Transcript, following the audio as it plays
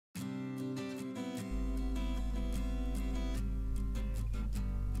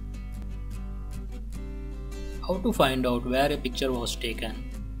How to find out where a picture was taken.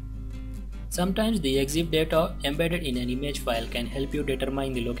 Sometimes the EXIF data embedded in an image file can help you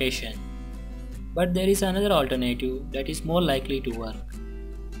determine the location. But there is another alternative that is more likely to work.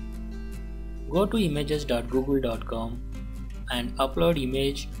 Go to images.google.com and upload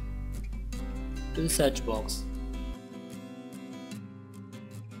image to the search box.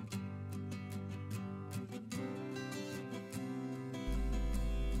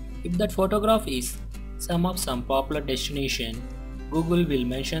 If that photograph is some popular destination, Google will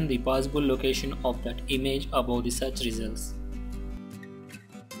mention the possible location of that image above the search results.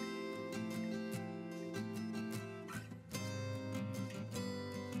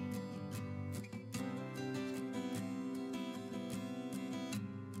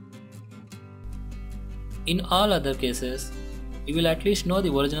 In all other cases, you will at least know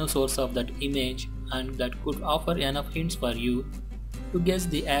the original source of that image, and that could offer enough hints for you to guess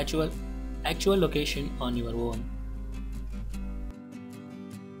the actual location on your own.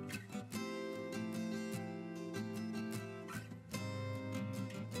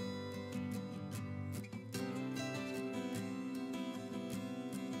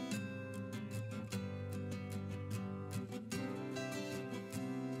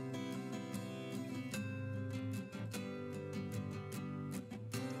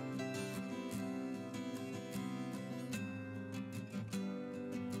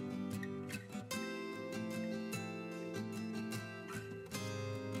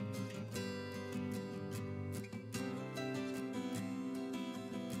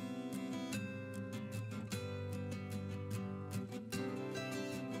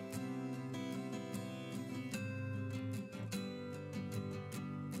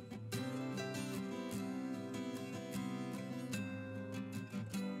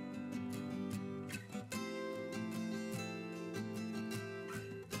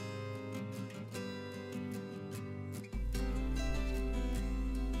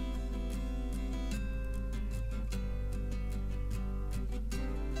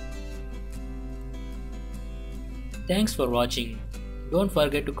 Thanks for watching. Don't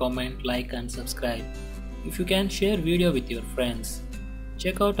forget to comment, like and subscribe. If you can, share video with your friends.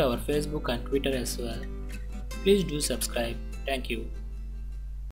 Check out our Facebook and Twitter as well. Please do subscribe. Thank you.